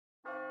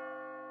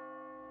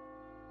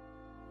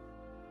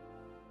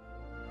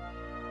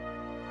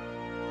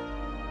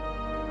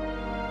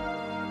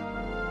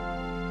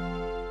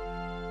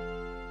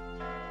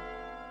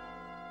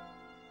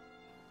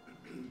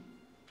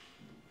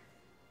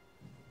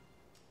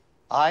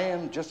I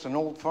am just an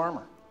old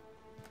farmer,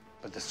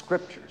 but the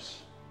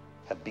scriptures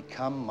have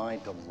become my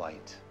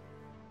delight.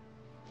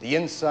 The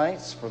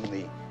insights from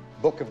the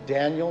book of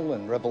Daniel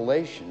and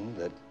Revelation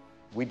that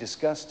we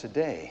discuss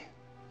today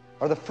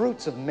are the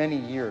fruits of many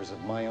years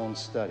of my own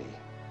study.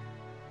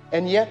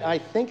 And yet I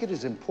think it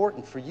is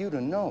important for you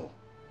to know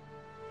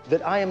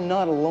that I am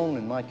not alone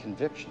in my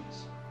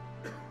convictions.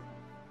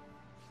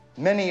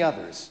 Many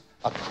others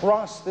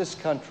across this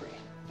country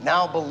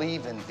now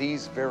believe in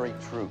these very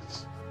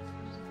truths.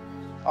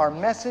 Our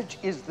message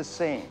is the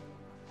same,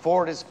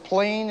 for it is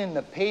plain in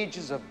the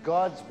pages of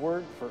God's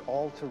Word for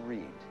all to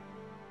read.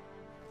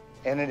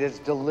 And it is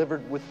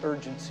delivered with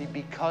urgency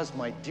because,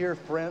 my dear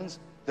friends,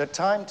 the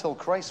time till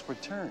Christ's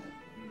return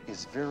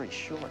is very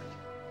short.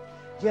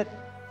 Yet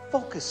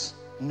focus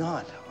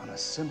not on a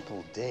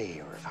simple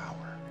day or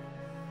hour,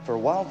 for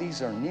while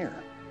these are near,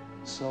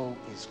 so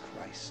is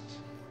Christ.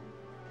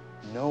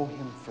 Know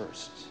him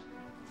first.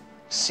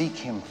 Seek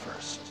him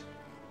first.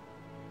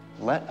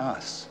 Let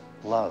us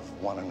love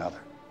one another,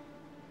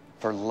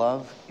 for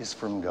love is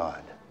from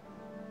God.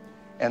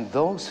 And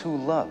those who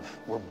love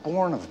were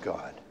born of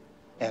God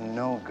and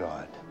know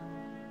God.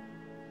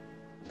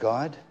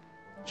 God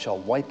shall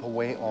wipe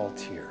away all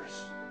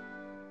tears.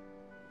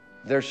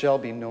 There shall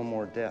be no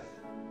more death,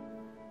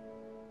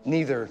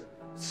 neither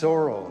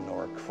sorrow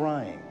nor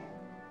crying,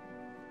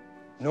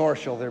 nor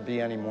shall there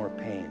be any more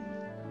pain,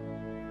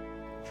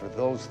 for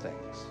those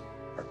things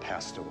are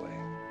passed away.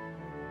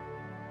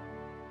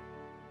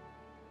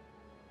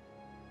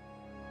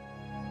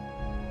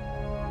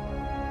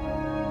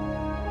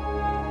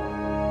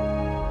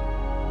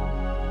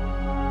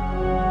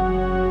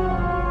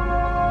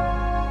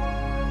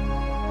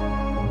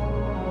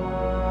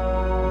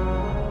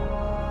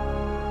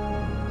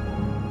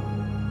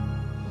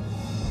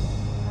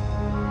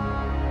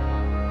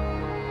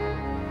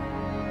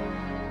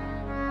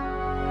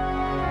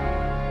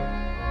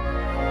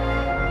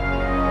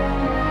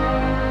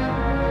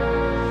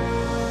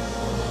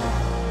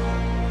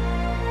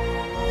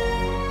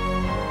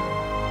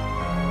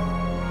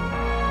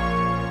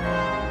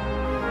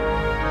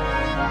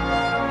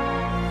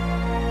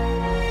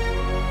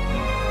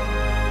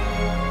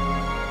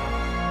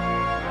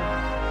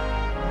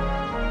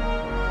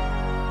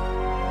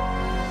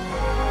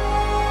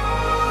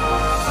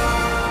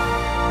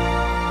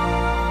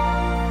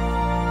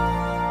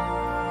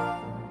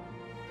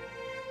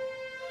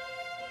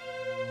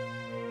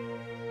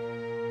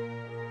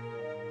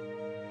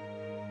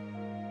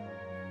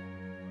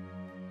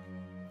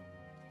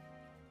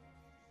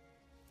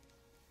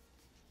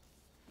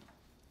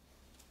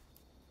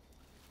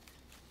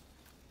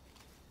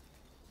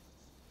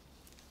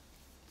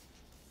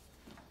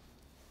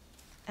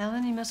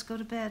 Ellen, you must go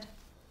to bed.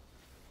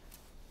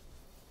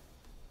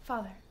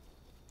 Father,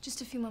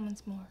 just a few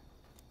moments more.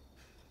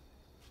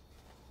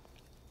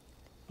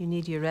 You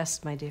need your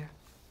rest, my dear.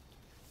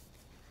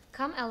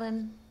 Come,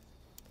 Ellen.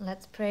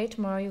 Let's pray.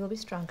 Tomorrow you will be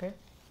stronger.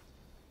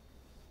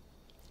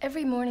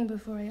 Every morning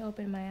before I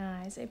open my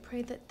eyes, I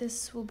pray that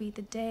this will be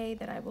the day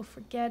that I will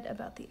forget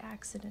about the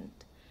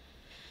accident.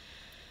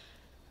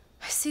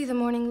 I see the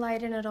morning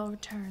light and it all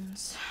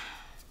returns.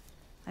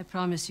 I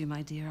promise you,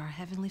 my dear, our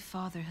Heavenly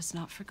Father has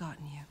not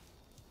forgotten you.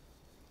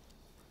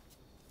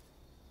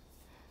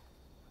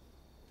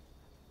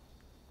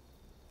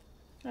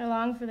 I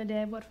long for the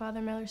day of what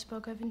Father Miller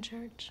spoke of in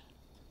church.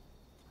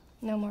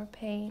 No more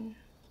pain.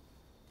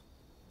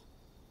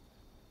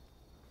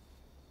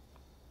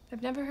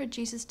 I've never heard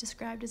Jesus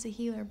described as a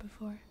healer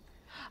before.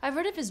 I've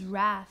heard of his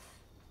wrath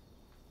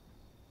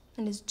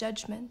and his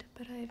judgment,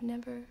 but I've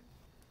never...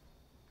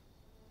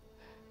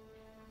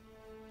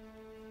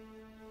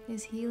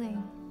 his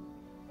healing.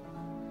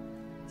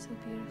 So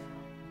beautiful.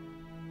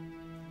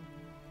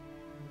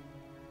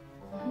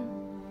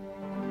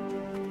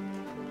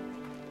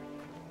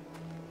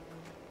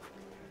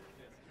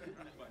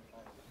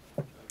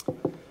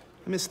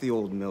 I miss the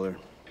old Miller.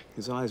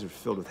 His eyes are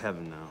filled with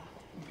heaven now.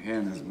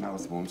 And his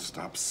mouth won't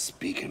stop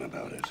speaking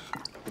about it.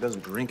 He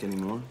doesn't drink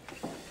anymore.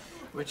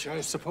 Which I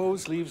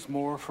suppose leaves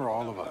more for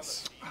all of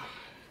us.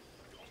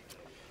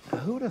 Now,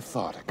 who'd have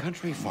thought a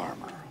country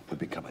farmer would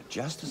become a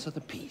justice of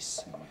the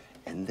peace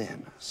and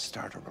then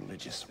start a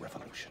religious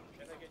revolution?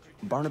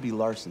 Barnaby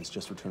Larson's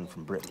just returned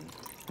from Britain,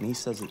 and he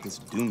says that this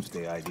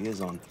doomsday idea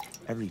is on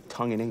every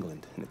tongue in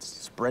England, and it's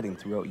spreading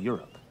throughout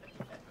Europe.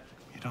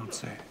 You don't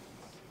say.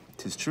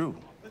 'Tis true.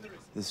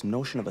 This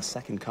notion of a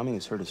second coming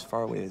is heard as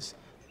far away as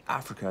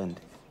Africa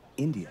and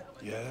India.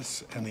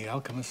 Yes, and the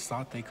alchemists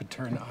thought they could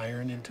turn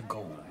iron into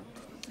gold.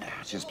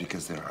 Just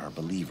because there are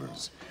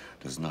believers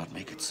does not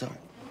make it so.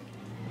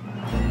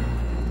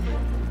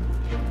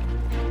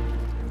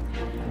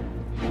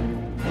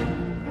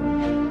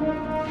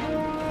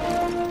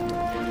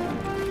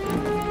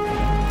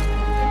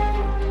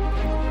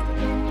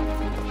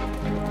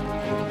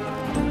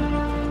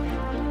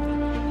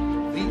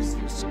 These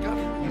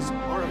discoveries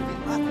are of the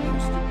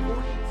utmost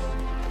importance.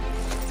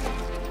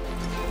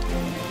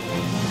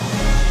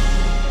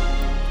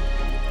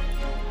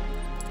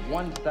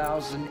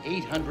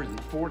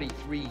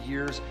 1,843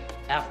 years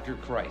after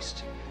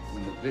Christ,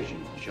 when the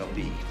vision shall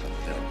be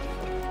fulfilled.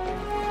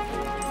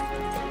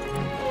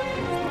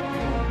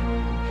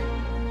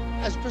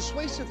 As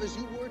persuasive as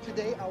you were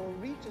today, our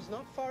reach is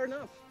not far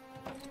enough.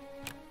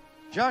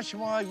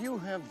 Joshua, you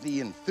have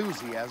the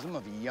enthusiasm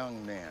of a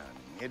young man.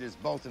 It is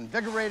both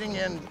invigorating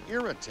and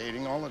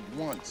irritating all at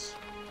once.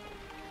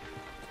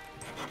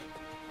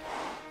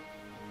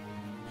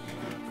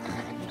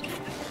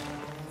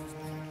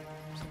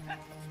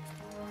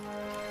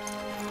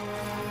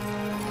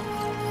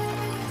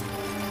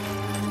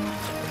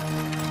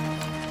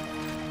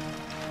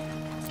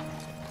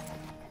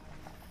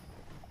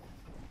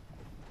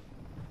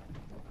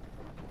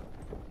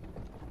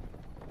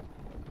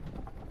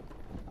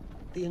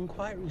 The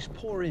inquiries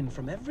pour in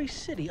from every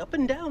city up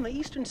and down the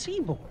eastern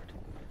seaboard.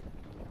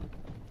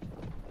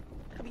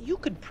 I mean, you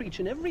could preach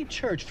in every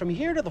church from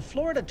here to the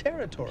Florida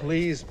Territory.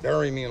 Please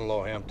bury me in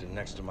Lowhampton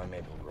next to my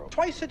maple grove.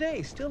 Twice a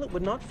day, still it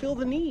would not fill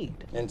the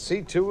need. And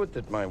see to it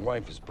that my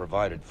wife is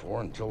provided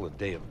for until the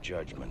day of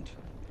judgment.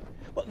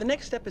 Well, the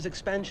next step is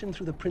expansion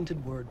through the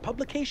printed word.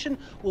 Publication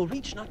will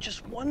reach not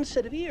just one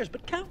set of ears,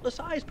 but countless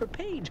eyes per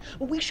page.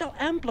 Well, we shall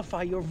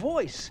amplify your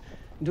voice.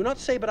 Do not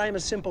say, but I am a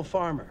simple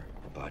farmer.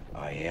 But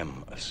I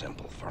am a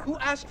simple farmer. Who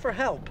asked for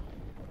help?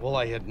 Well,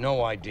 I had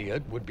no idea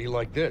it would be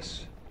like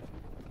this.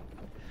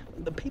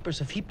 The papers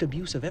have heaped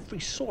abuse of every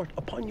sort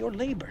upon your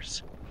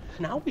labors.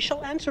 Now we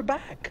shall answer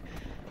back,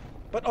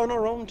 but on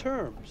our own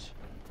terms.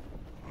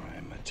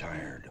 I'm a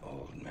tired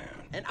old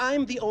man. And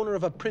I'm the owner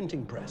of a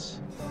printing press.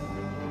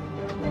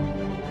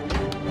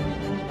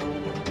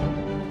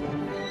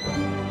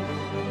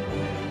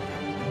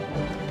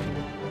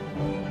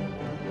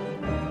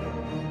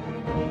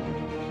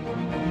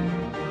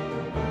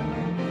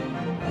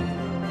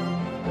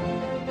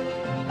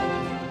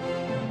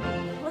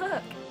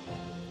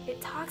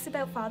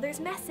 About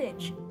Father's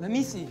message. Let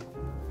me see.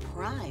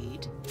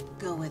 Pride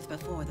goeth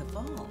before the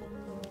fall.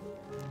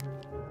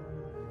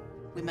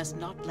 We must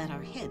not let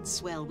our heads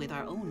swell with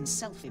our own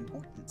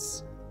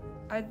self-importance.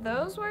 Are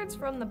those words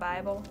from the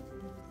Bible?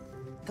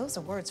 Those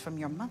are words from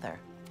your mother.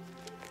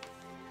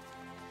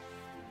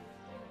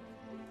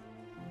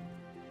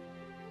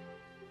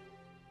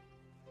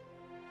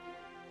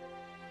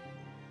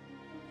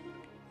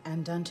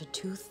 And unto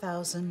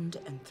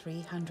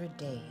 2,300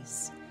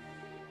 days.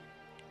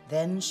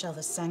 Then shall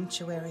the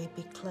sanctuary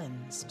be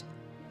cleansed.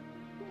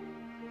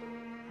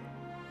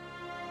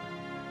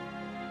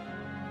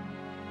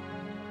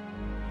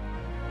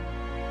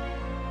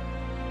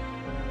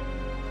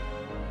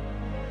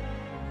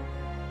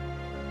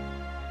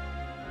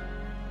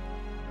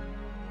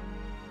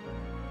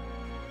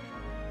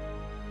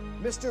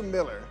 Mr.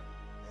 Miller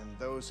and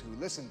those who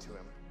listen to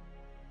him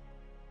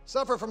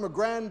suffer from a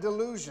grand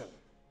delusion.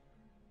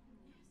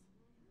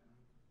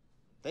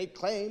 They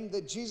claim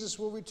that Jesus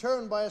will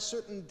return by a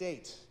certain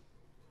date.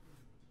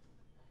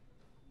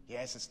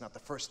 Yes, it's not the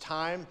first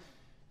time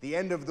the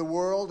end of the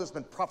world has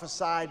been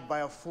prophesied by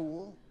a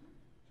fool,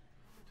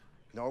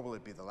 nor will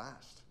it be the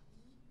last.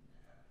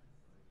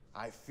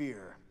 I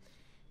fear,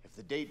 if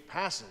the date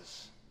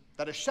passes,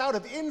 that a shout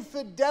of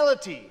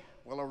infidelity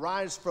will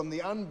arise from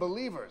the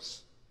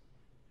unbelievers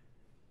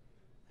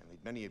and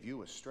lead many of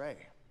you astray.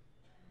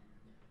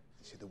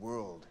 You see, the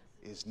world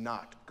is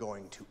not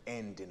going to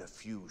end in a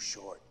few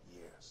short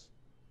years.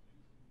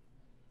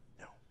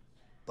 No,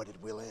 but it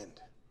will end.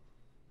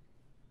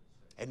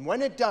 And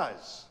when it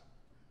does,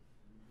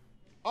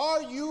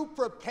 are you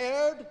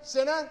prepared,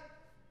 sinner?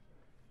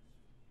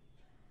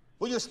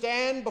 Will you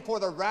stand before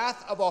the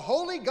wrath of a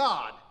holy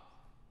God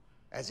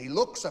as he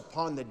looks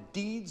upon the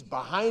deeds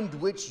behind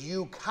which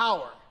you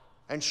cower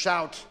and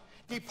shout,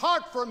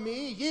 "Depart from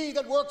me, ye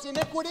that works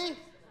iniquity"?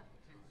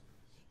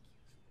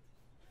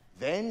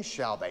 Then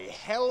shall the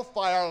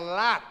hellfire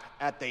lap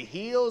at the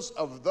heels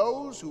of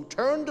those who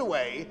turned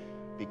away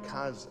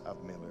because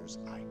of Miller's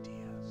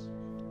ideas.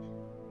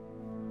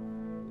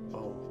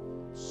 Oh,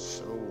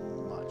 so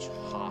much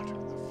hotter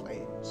the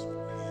flames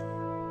for him.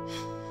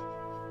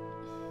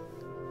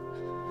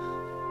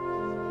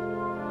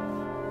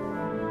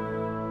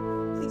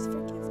 Please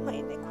forgive my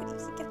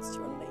iniquities against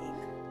your name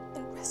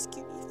and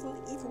rescue me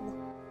from the evil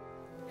one.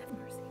 Have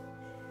mercy.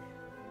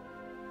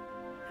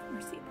 Have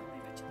mercy upon my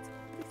wretched soul.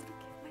 Please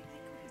forgive my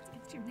iniquities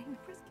against your name and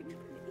rescue me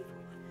from the evil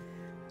one.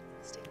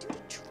 Stay to the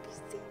truth be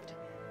saved.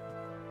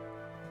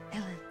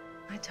 Ellen,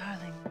 my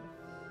darling,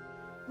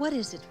 what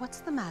is it?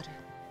 What's the matter?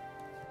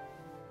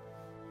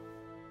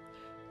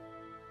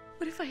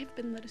 What if I have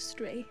been led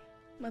astray,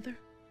 Mother?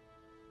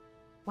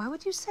 Why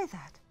would you say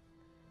that?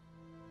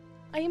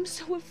 I am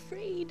so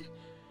afraid.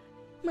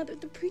 Mother,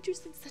 the preacher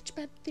said such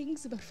bad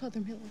things about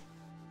Father Miller.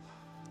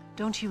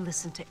 Don't you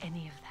listen to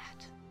any of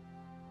that.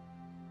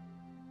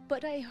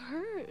 But I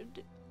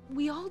heard.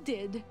 We all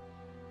did.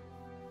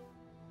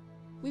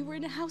 We were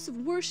in a house of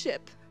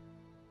worship.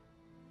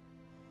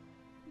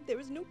 There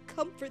was no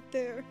comfort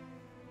there.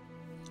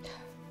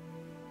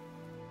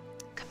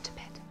 Come to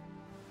bed.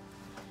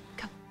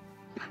 Come.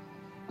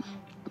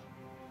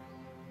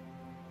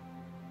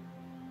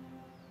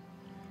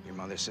 Your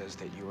mother says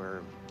that you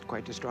were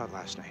quite distraught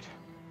last night.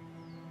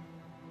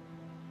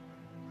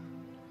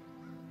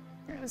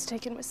 I was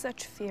taken with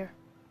such fear.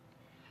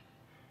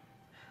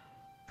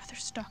 Brother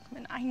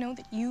Stockman, I know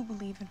that you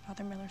believe in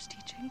Father Miller's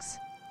teachings.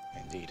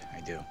 Indeed,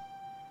 I do.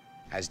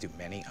 As do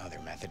many other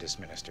Methodist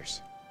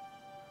ministers.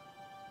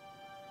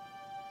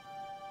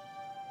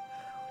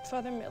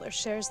 Father Miller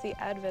shares the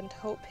Advent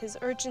hope. His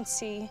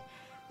urgency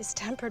is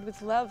tempered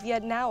with love,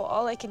 yet now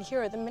all I can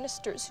hear are the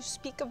ministers who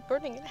speak of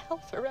burning in hell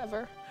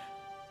forever.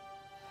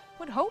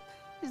 What hope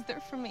is there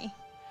for me?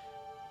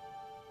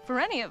 For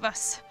any of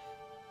us?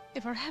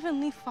 If our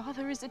Heavenly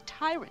Father is a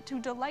tyrant who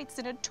delights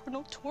in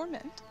eternal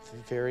torment? The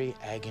very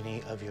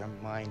agony of your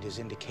mind is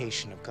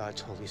indication of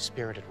God's Holy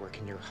Spirit at work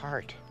in your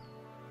heart.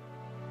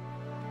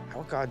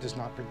 Our God does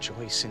not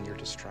rejoice in your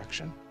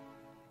destruction.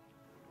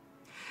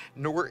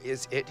 Nor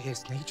is it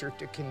his nature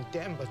to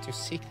condemn, but to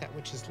seek that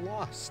which is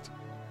lost.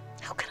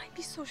 How can I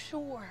be so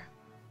sure?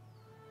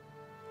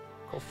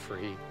 Go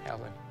free,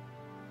 Ellen.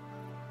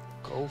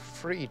 Go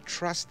free.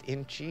 Trust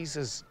in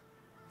Jesus,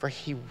 for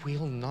he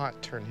will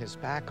not turn his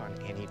back on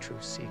any true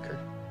seeker.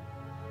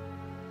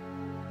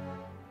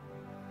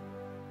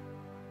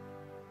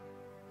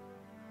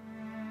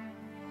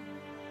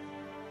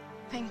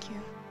 Thank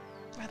you,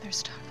 Brother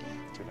Stockman.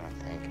 Do not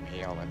thank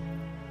me, Ellen.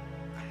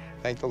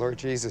 Thank the Lord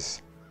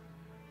Jesus.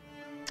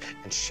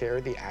 And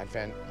share the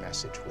Advent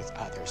message with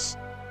others.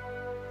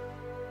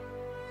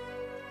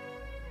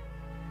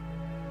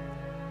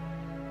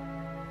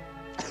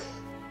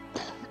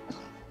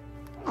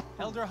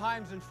 Elder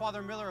Himes and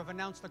Father Miller have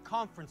announced a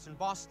conference in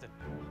Boston.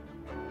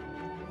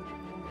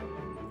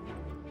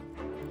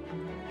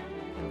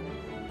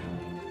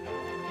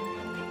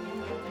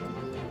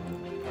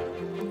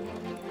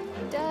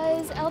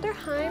 Does Elder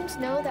Himes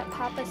know that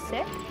Papa's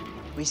sick?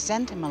 We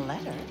sent him a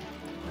letter.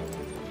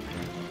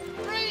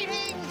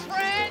 Greetings,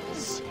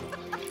 friends!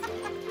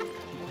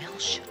 Will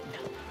should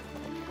know.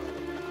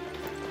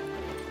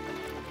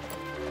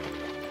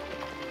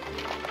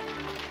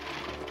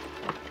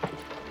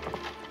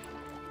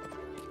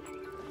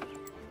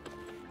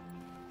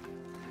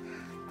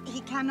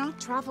 He cannot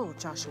travel,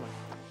 Joshua.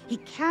 He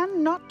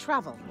cannot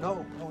travel.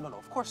 No,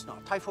 of course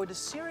not. Typhoid is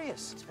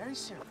serious. It's very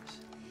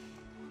serious.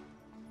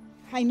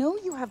 I know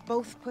you have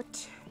both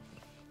put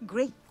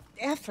great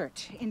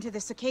effort into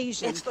this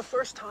occasion. It's the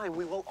first time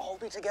we will all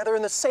be together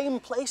in the same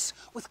place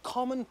with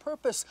common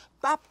purpose.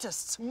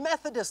 Baptists,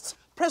 Methodists,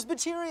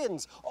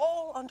 Presbyterians,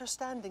 all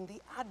understanding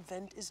the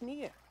Advent is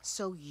near.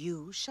 So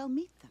you shall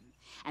meet them,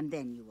 and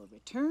then you will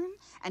return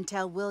and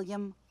tell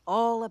William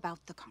all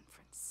about the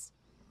conference.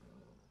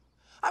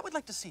 I would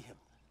like to see him,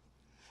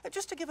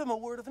 just to give him a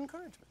word of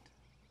encouragement.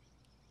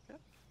 Yeah?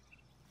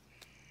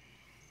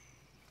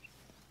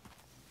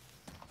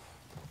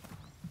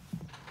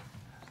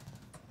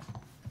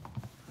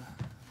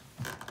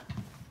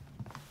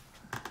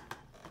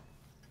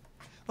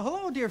 Well,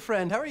 hello, dear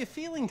friend. How are you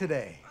feeling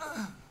today?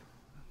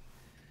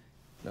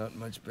 Not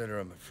much better,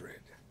 I'm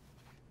afraid.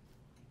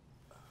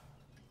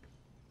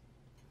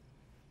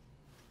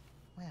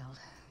 Well,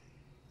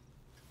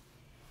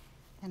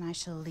 then I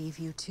shall leave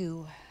you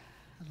two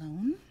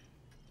alone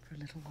for a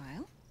little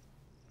while.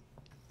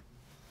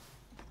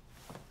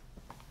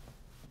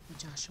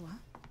 Joshua,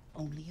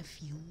 only a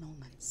few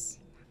moments.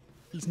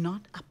 He's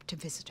not up to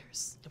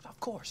visitors. Of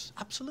course,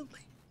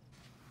 absolutely.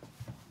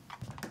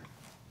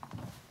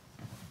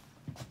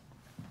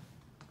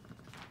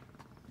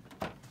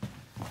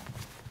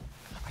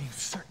 Are you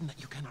certain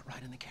that you cannot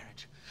ride in the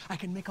carriage? I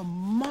can make a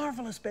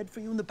marvelous bed for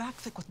you in the back,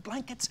 thick with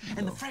blankets,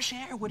 and the fresh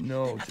air would...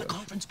 No, then at the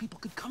conference, people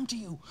could come to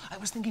you. I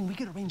was thinking we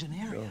could arrange an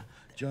area. No,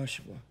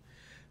 Joshua,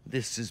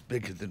 this is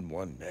bigger than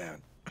one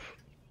man.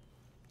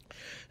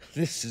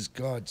 This is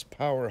God's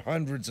power.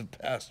 Hundreds of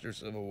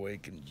pastors have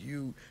awakened.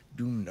 You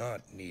do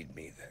not need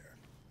me there.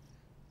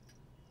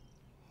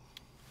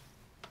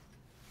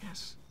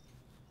 Yes.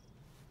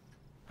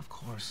 Of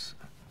course.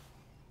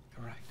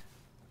 You're right.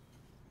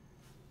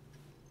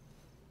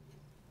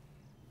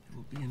 It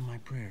will be in my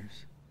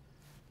prayers.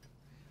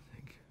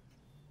 Thank you.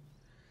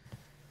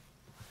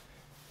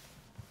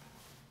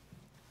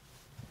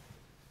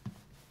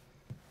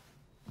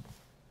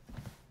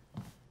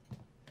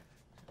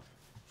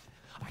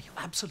 Are you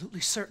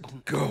absolutely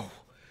certain? Go.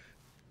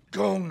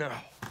 Go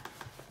now.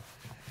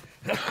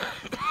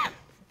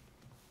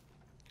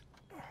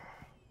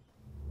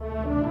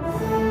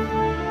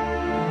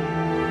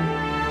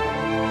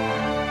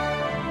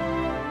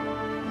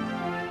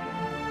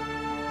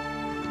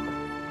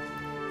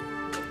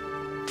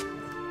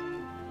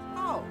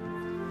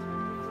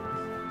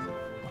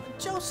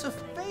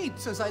 Joseph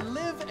Bates, as I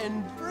live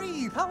and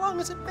breathe. How long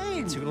has it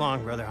been? Too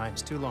long, Brother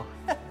Himes, too long.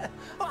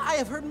 Well, I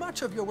have heard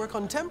much of your work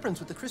on temperance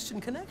with the Christian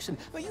Connection,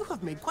 but you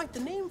have made quite the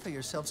name for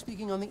yourself,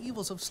 speaking on the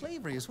evils of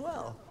slavery as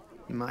well.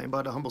 I'm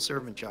but a humble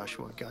servant,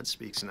 Joshua. God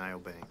speaks and I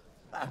obey.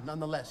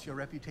 Nonetheless, your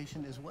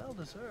reputation is well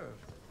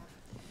deserved.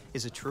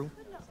 Is it true?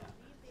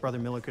 Brother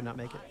Miller could not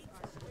make it?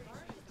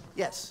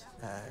 Yes,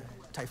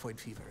 typhoid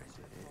fever.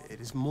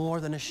 It is more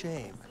than a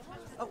shame.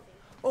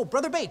 Oh,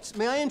 Brother Bates,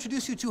 may I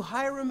introduce you to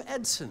Hiram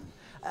Edson?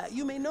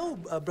 You may know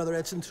Brother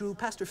Edson through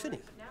Pastor Finney.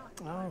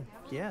 Oh,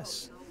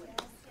 yes.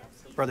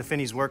 Brother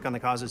Finney's work on the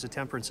causes of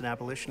temperance and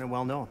abolition are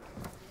well known.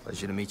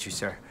 Pleasure to meet you,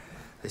 sir.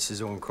 This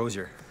is Owen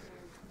Crozier.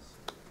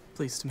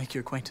 Pleased to make your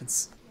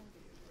acquaintance.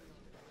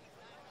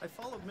 I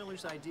followed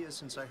Miller's ideas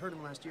since I heard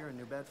him last year in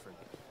New Bedford.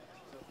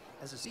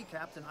 As a sea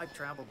captain, I've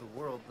traveled the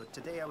world, but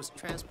today I was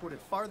transported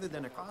farther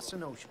than across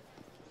an ocean.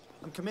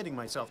 I'm committing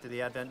myself to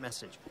the Advent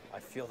message.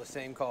 I feel the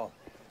same call.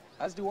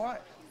 As do I.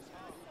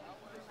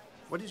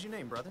 What is your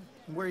name, brother?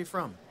 And where are you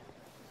from?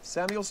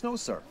 Samuel Snow,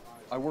 sir.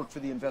 I work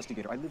for the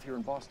Investigator. I live here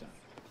in Boston.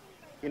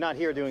 You're not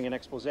here doing an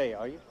expose,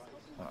 are you?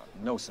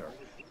 No, sir.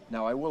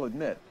 Now, I will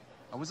admit,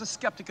 I was a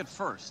skeptic at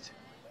first,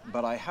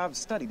 but I have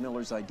studied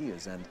Miller's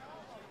ideas, and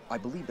I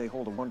believe they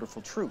hold a wonderful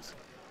truth.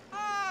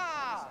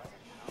 Ah!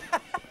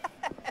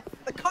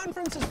 The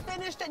conference is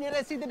finished, and yet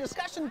I see the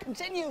discussion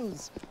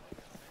continues.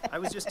 I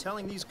was just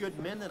telling these good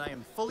men that I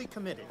am fully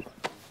committed.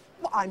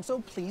 Well, I'm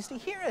so pleased to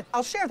hear it.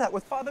 I'll share that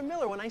with Father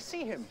Miller when I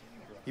see him.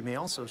 You may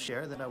also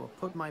share that I will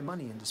put my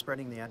money into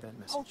spreading the Advent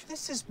message. Oh,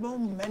 this is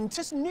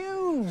momentous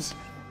news.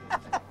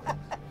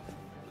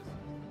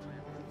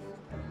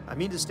 I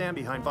mean to stand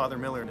behind Father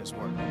Miller and his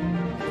work.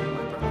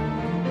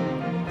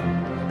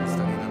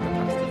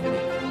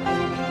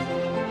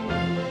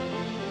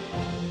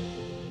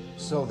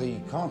 So the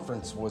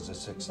conference was a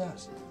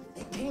success.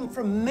 It came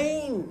from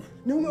Maine,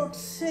 New York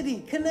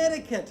City,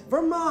 Connecticut,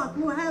 Vermont,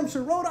 New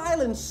Hampshire, Rhode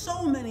Island.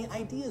 So many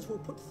ideas were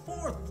put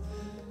forth.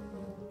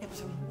 It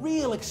was a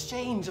real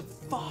exchange of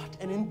thought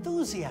and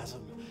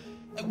enthusiasm.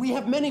 We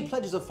have many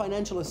pledges of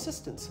financial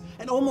assistance,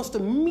 and almost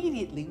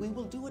immediately we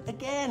will do it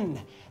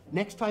again.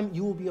 Next time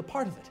you will be a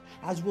part of it,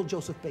 as will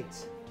Joseph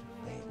Bates.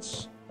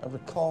 Bates. I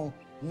recall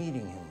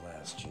meeting him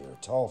last year.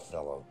 Tall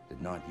fellow.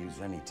 Did not use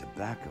any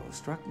tobacco.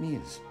 Struck me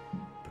as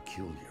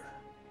peculiar.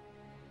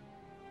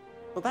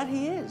 Well, that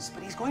he is,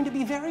 but he's going to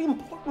be very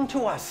important to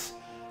us.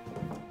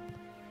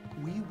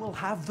 We will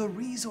have the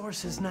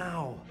resources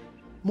now.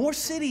 More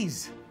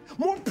cities,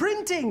 more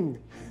printing.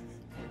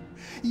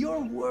 Your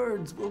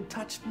words will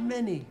touch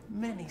many,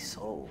 many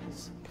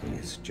souls.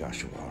 Please,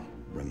 Joshua,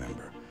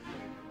 remember,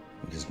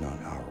 it is not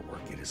our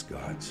work, it is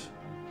God's.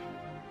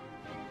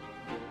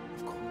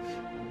 Of course.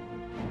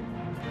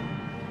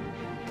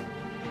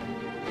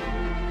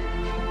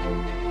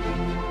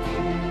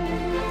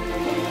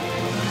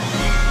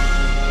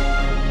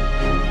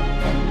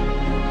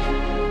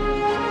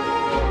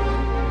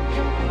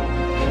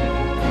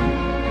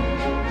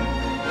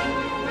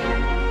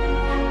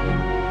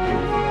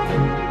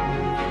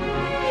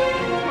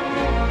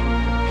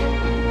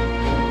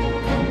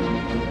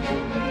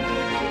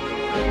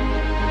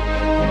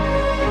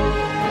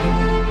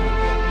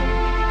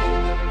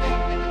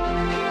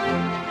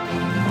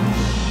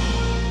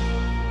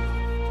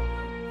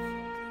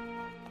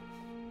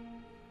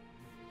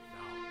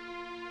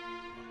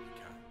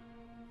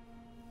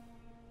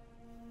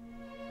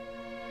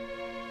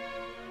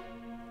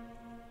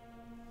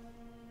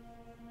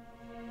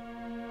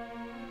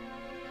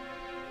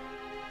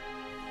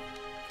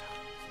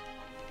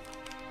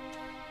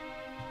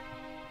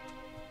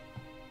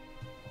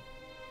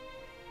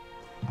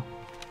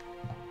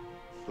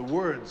 The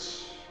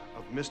words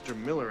of Mr.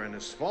 Miller and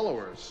his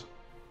followers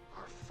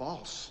are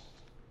false.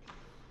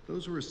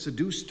 Those who are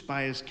seduced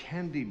by his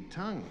candied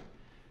tongue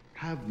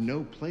have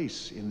no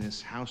place in this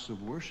house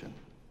of worship.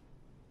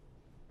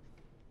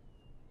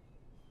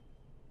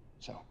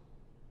 So,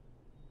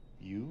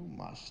 you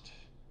must,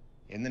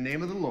 in the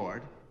name of the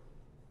Lord,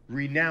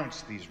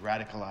 renounce these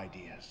radical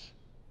ideas.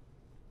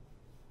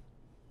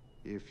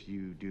 If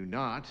you do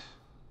not,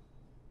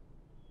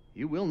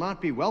 you will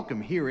not be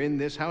welcome here in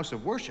this house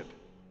of worship.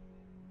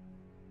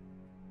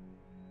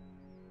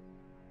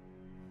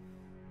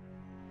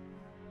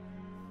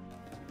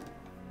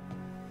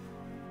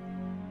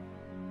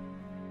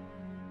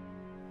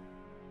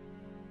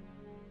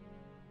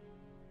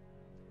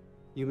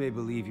 You may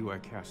believe you are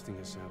casting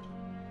us out.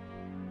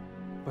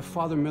 But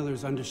Father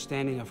Miller's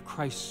understanding of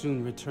Christ's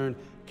soon return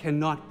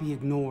cannot be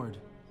ignored.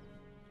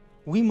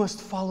 We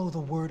must follow the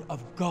word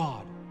of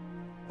God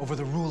over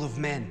the rule of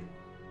men.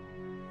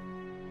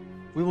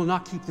 We will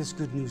not keep this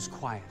good news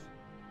quiet.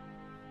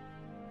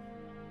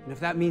 And if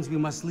that means we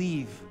must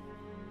leave,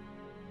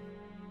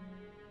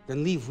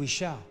 then leave we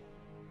shall.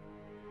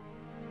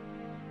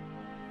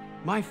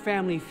 My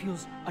family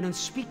feels an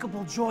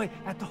unspeakable joy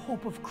at the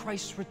hope of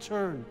Christ's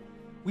return.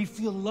 We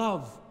feel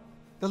love,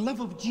 the love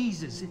of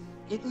Jesus.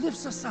 It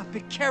lifts us up,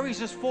 it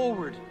carries us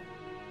forward.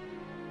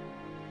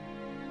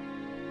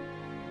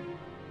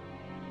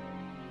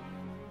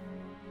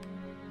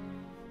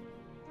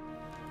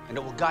 And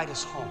it will guide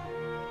us home.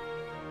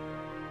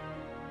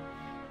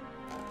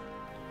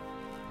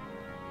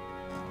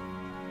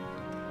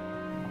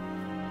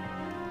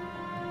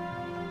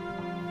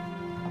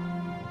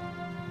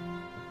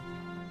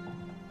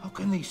 How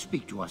can they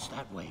speak to us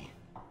that way?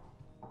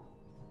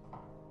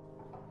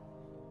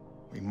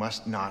 We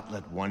must not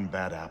let one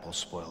bad apple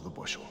spoil the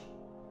bushel.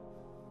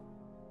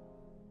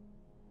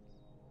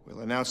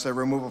 We'll announce their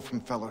removal from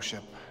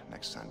fellowship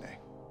next Sunday.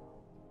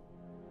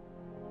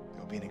 It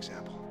will be an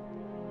example.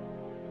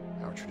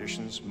 Our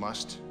traditions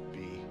must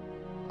be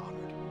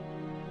honored.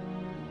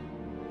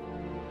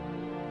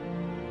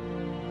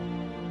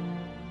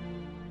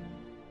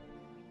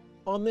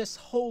 On this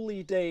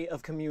holy day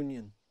of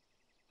communion,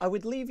 I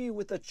would leave you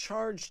with a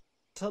charge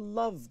to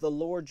love the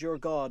Lord your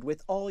God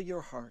with all your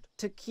heart,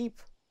 to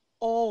keep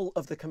all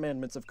of the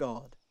commandments of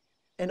God,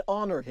 and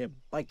honor him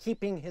by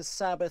keeping his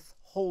Sabbath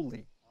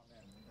holy.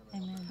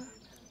 Amen.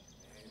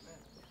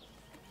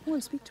 I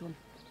want to speak to him.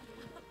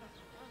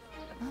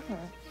 Mother.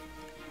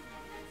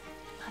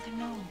 Mother,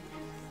 no.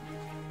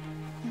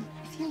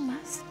 If you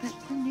must, but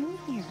we're new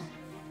here.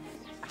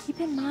 Keep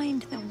in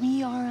mind that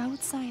we are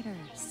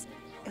outsiders.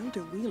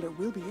 Elder Wheeler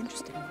will be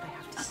interested in what I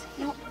have to say.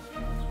 No.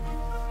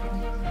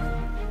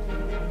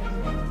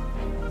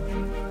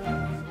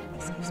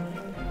 Excuse me.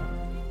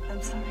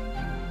 I'm sorry.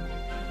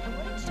 I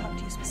wanted to talk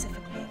to you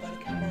specifically about a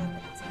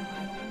commandment that's in the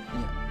Bible.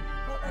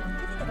 Well, I'm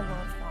giving it a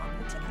lot of thought,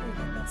 particularly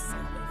the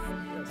Sabbath.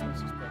 Yes,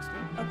 Mrs.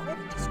 Preston.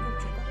 According to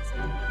Scripture, God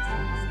said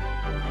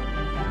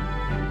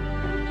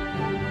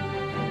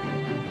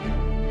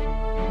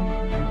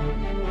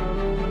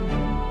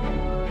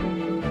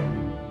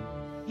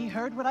He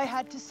heard what I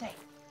had to say.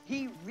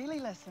 He really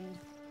listened.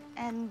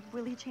 And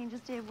will he change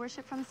his day of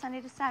worship from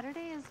Sunday to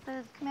Saturday, as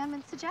the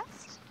commandments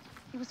suggest?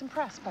 He was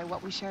impressed by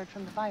what we shared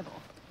from the Bible.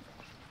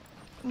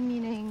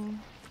 Meaning?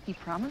 He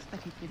promised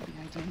that he'd give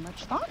the idea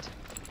much thought,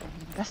 and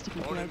he'd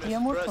investigate Morning, the idea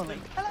Mrs. more Preston. fully.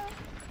 Hello.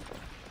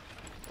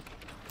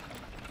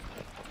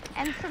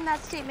 And from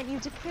that statement, you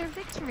declare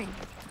victory.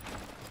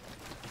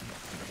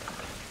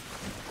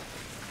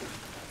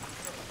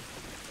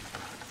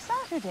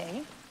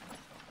 Saturday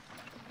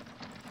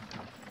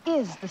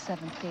is the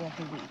seventh day of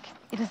the week.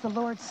 It is the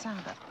Lord's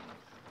Sabbath.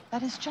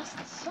 That is just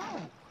so.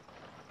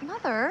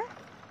 Mother,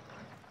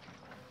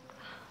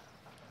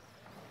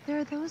 there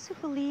are those who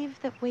believe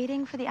that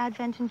waiting for the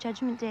Advent and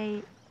Judgment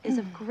Day is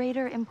of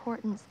greater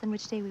importance than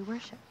which day we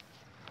worship.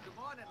 Good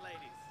morning, ladies.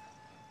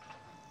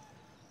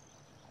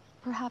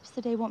 Perhaps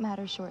the day won't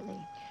matter shortly.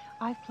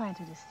 I've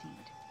planted a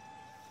seed.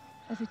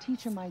 As a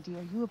teacher, my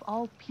dear, you of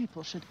all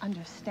people should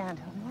understand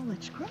how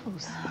knowledge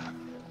grows.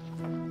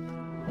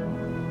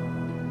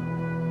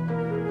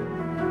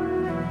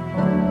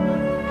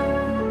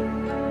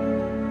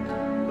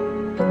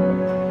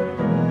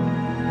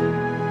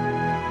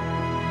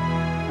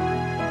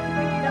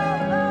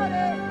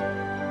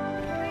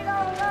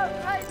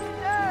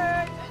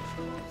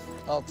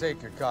 I'll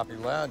take your copy,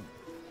 lad.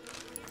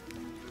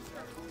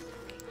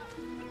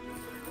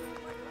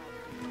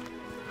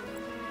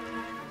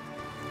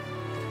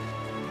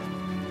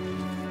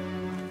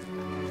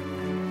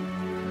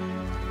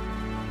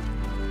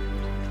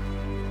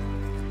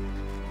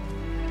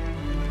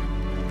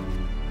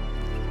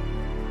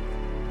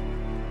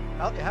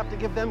 Well, you have to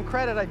give them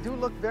credit. I do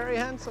look very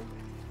handsome.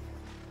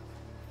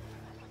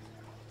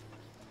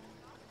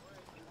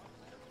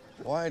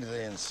 Why do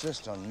they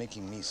insist on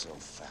making me so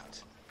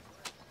fat?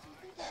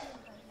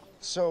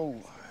 So,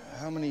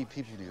 how many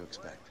people do you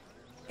expect?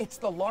 It's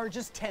the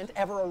largest tent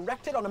ever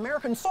erected on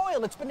American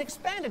soil. It's been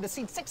expanded to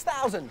seat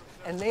 6,000,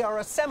 and they are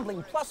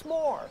assembling, plus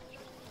more.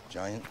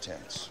 Giant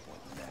tents.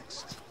 What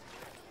next?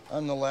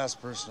 I'm the last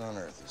person on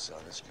Earth who saw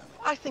this coming.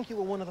 I think you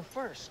were one of the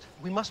first.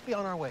 We must be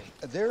on our way.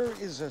 There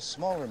is a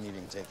smaller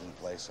meeting taking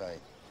place. I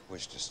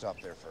wish to stop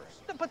there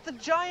first. But the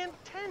giant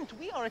tent,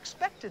 we are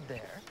expected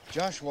there.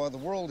 Joshua, the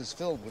world is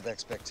filled with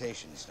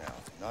expectations now.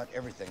 Not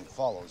everything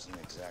follows an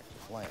exact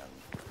plan.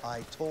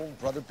 I told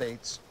Brother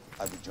Bates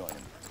I would join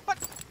him. But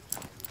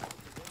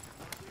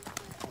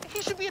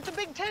he should be at the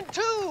big tent,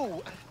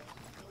 too.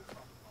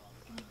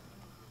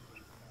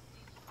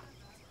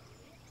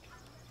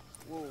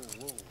 Whoa,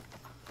 whoa.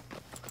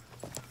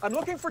 I'm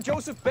looking for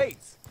Joseph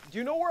Bates. Do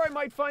you know where I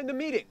might find the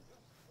meeting?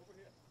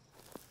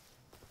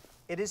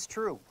 It is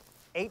true.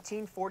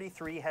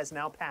 1843 has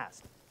now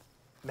passed.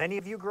 Many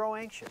of you grow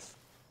anxious.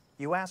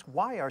 You ask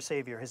why our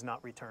Savior has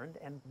not returned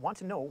and want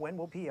to know when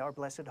will be our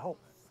blessed hope.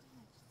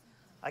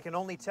 I can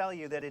only tell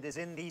you that it is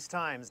in these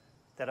times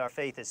that our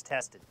faith is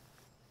tested.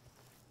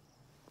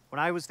 When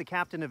I was the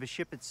captain of a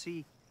ship at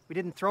sea, we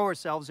didn't throw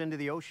ourselves into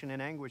the ocean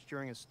in anguish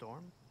during a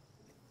storm.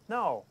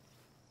 No,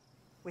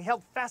 we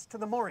held fast to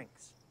the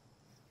moorings.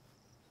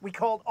 We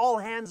called all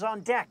hands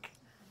on deck.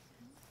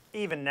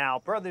 Even now,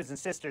 brothers and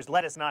sisters,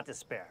 let us not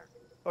despair,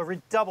 or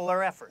redouble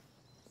our effort.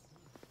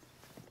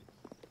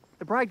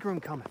 The bridegroom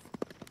cometh.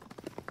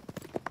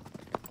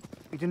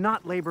 We do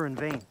not labor in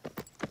vain.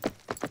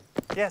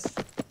 Yes,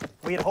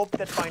 we had hoped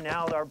that by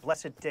now our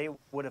blessed day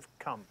would have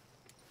come.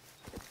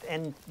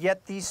 And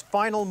yet these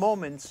final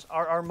moments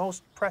are our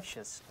most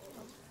precious.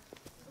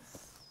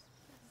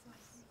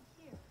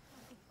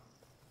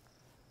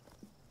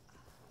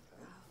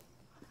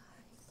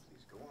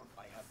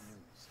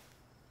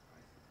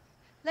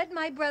 Let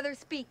my brother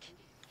speak.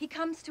 He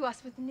comes to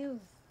us with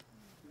news.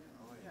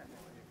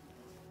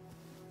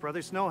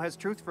 Brother Snow has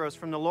truth for us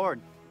from the Lord.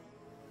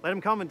 Let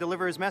him come and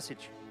deliver his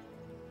message.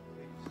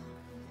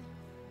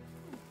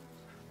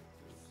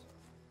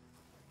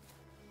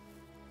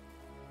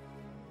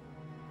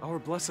 Our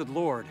blessed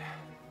Lord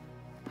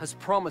has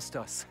promised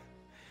us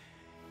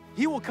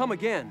he will come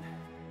again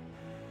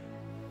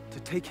to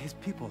take his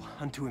people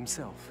unto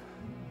himself.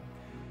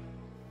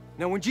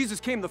 Now, when Jesus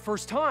came the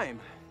first time,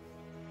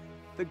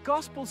 the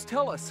Gospels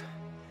tell us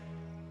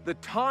The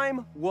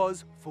time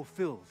was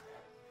fulfilled.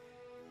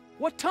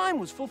 What time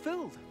was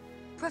fulfilled?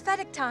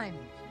 Prophetic time.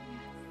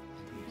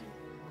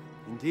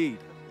 Indeed.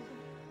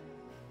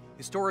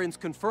 Historians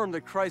confirm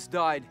that Christ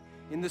died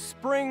in the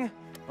spring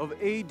of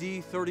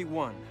AD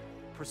 31,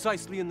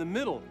 precisely in the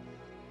middle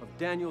of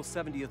Daniel's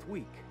 70th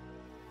week.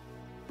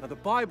 Now, the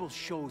Bible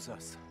shows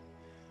us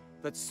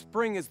that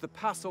spring is the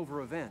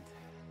Passover event.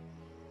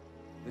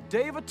 The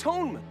Day of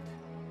Atonement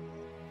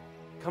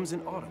comes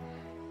in autumn.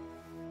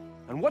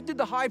 And what did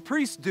the high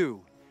priest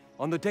do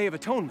on the Day of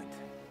Atonement?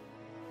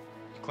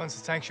 He cleansed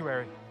the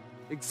sanctuary.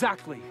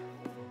 Exactly.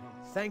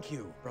 Thank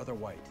you, Brother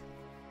White.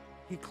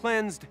 He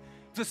cleansed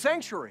the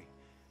sanctuary.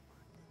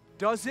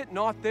 Does it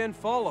not then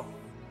follow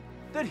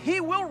that he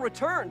will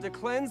return to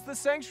cleanse the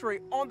sanctuary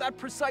on that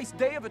precise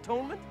Day of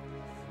Atonement?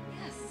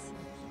 Yes.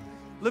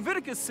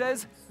 Leviticus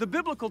says the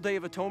biblical Day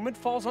of Atonement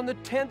falls on the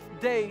 10th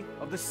day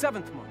of the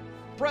 7th month.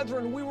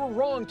 Brethren, we were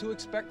wrong to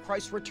expect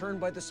Christ's return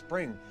by the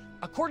spring.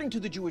 According to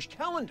the Jewish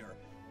calendar,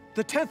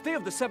 the 10th day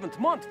of the 7th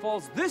month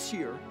falls this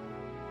year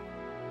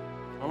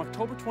on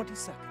October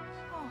 22nd.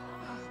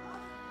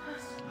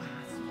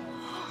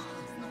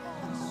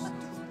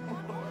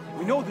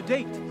 We know the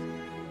date.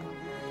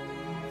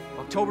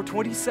 October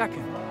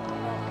 22nd,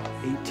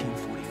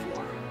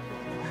 1844.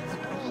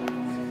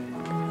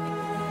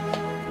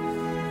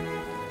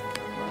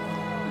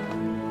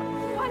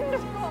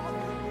 Wonderful.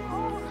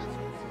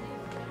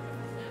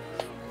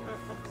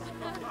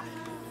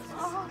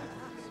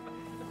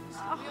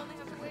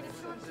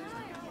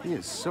 He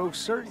is so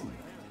certain.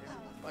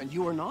 And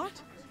you are not?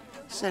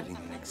 Setting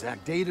an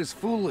exact date is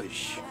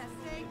foolish.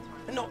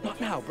 No, not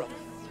now, brother.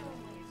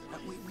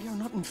 We are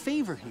not in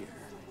favor here.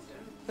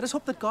 Let us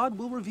hope that God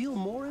will reveal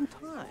more in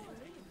time.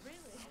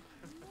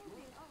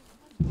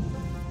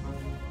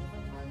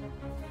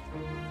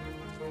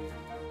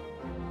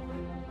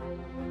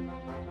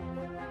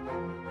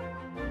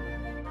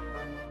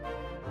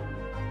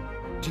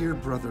 Dear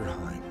Brother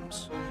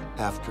Himes,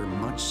 after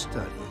much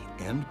study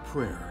and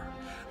prayer,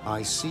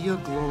 I see a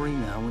glory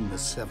now in the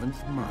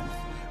 7th month,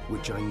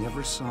 which I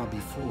never saw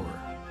before.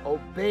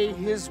 Obey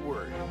his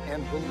word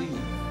and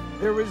believe.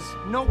 There is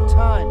no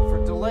time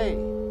for delay.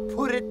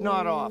 Put it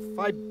not off,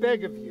 I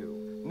beg of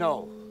you.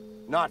 No,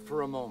 not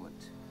for a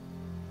moment.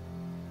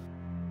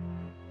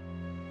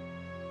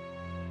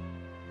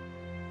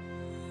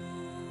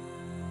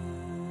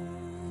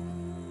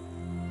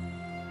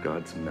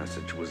 God's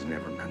message was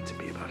never meant to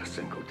be about a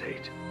single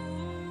date.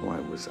 Why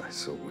was I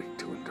so weak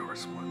to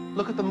endorse one?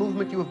 Look at the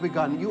movement you have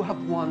begun. You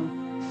have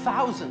won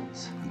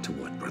thousands. And to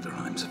what, Brother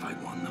Himes, have I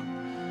won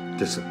them?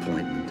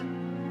 Disappointment,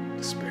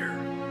 despair,